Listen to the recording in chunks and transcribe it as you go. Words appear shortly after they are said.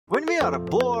are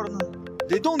born,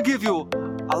 they don't give you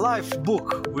a life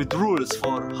book with rules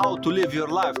for how to live your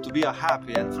life to be a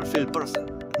happy and fulfilled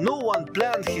person. No one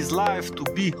planned his life to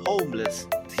be homeless.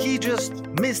 He just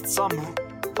missed some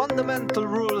fundamental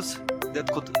rules that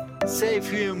could save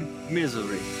him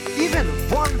misery. Even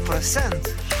 1%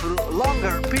 for a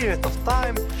longer period of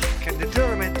time can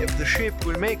determine if the ship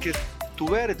will make it to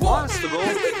where it wants to go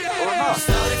or not.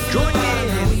 Join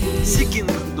me in seeking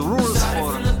the rules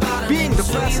for being the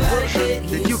best version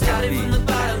that you can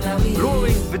be,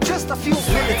 growing with just a few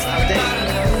minutes a day.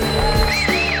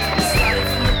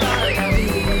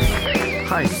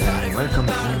 Hi, welcome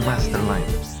to Masterline.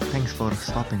 Thanks for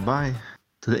stopping by.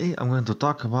 Today I'm going to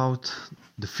talk about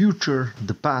the future,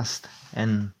 the past,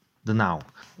 and the now.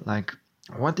 Like,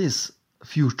 what is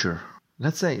future?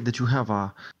 Let's say that you have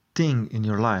a thing in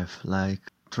your life, like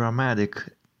traumatic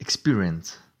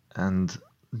experience, and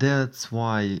that's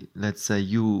why, let's say,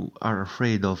 you are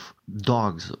afraid of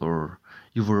dogs, or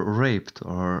you were raped,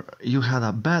 or you had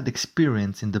a bad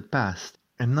experience in the past,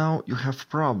 and now you have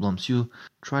problems. You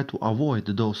try to avoid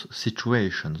those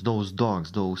situations, those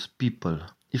dogs, those people.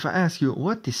 If I ask you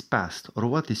what is past or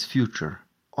what is future,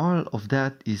 all of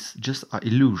that is just an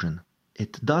illusion.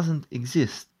 It doesn't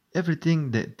exist.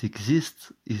 Everything that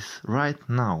exists is right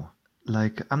now.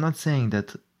 Like, I'm not saying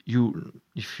that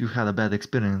if you had a bad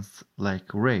experience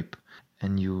like rape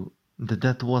and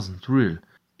that wasn't real.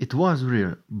 It was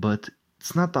real, but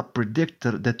it's not a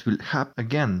predictor that will happen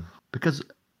again. Because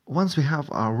once we have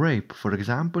a rape, for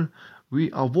example, we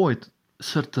avoid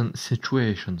certain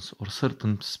situations or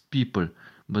certain people.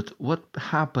 But what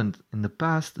happened in the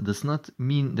past does not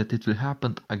mean that it will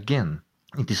happen again.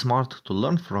 It is smart to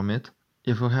learn from it.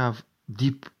 If you have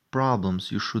deep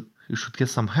problems, you should get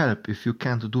some help. If you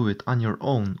can't do it on your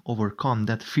own, overcome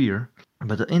that fear.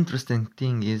 But the interesting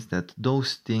thing is that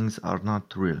those things are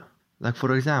not real. Like,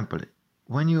 for example,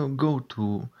 when you go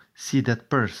to see that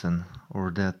person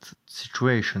or that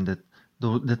situation,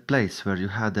 that place where you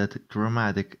had that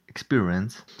traumatic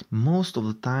experience, most of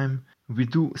the time we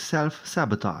do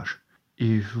self-sabotage.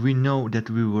 If we know that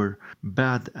we were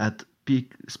bad at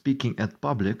speaking at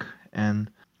public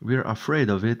and we're afraid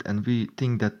of it and we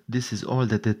think that this is all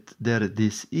that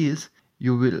this is,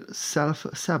 you will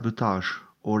self-sabotage.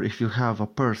 Or if you have a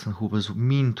person who was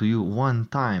mean to you one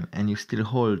time and you still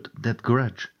hold that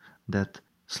grudge that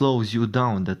slows you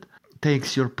down, that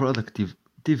takes your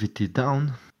productivity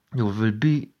down, you will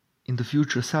be in the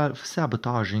future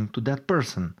self-sabotaging to that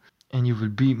person. And you will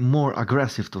be more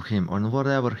aggressive to him, or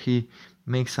whatever he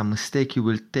makes a mistake, you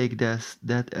will take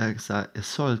that as an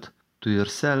assault to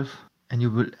yourself, and you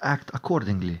will act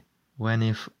accordingly. When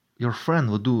if your friend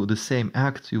would do the same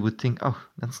act, you would think, oh,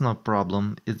 that's no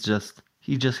problem,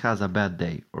 he just has a bad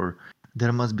day. Or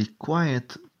there must be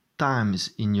quiet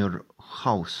times in your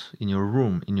house, in your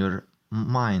room, in your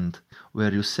mind,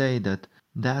 where you say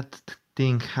that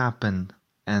thing happened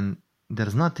and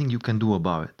there's nothing you can do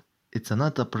about it. It's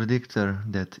not a predictor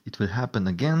that it will happen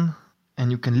again, and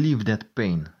you can leave that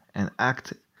pain and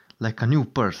act like a new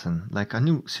person, like a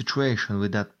new situation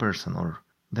with that person or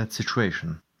that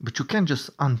situation. But you can't just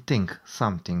unthink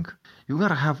something. You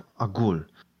gotta have a goal.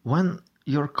 When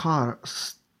your car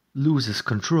loses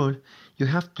control, you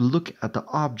have to look at the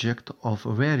object of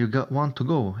where you want to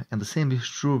go, and the same is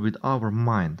true with our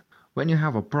mind. When you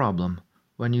have a problem,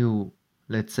 when you,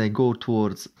 let's say, go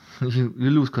towards, you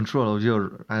lose control of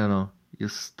your, you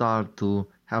start to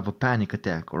have a panic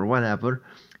attack or whatever,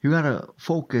 you gotta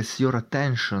focus your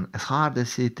attention as hard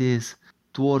as it is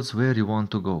towards where you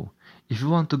want to go. If you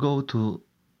want to go to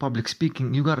public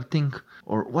speaking, you gotta think,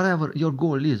 or whatever your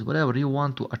goal is, whatever you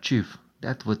want to achieve,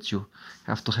 that's what you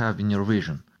have to have in your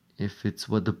vision. If it's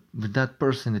with that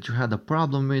person that you had a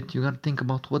problem with, you gotta think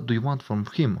about what do you want from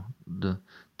him, the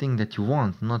thing that you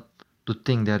want, not to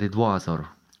think that it was or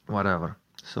whatever.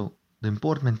 So the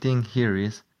important thing here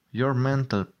is your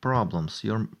mental problems,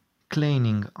 your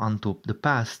clinging onto the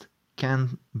past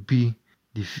can be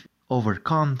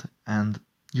overcome, and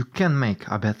you can make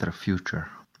a better future.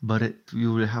 But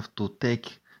you will have to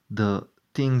take the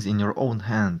things in your own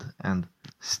hand and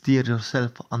steer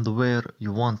yourself on the where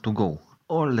you want to go.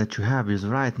 All that you have is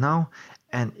right now,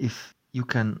 and if you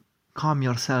can calm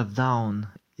yourself down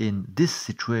in this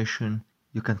situation,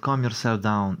 you can calm yourself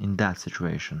down in that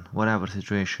situation, whatever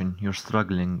situation you're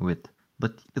struggling with.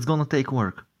 But it's gonna take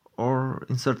work, or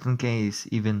in certain case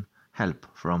even help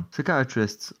from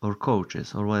psychiatrists or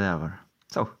coaches or whatever.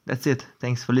 So that's it.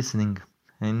 Thanks for listening,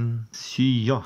 and see ya.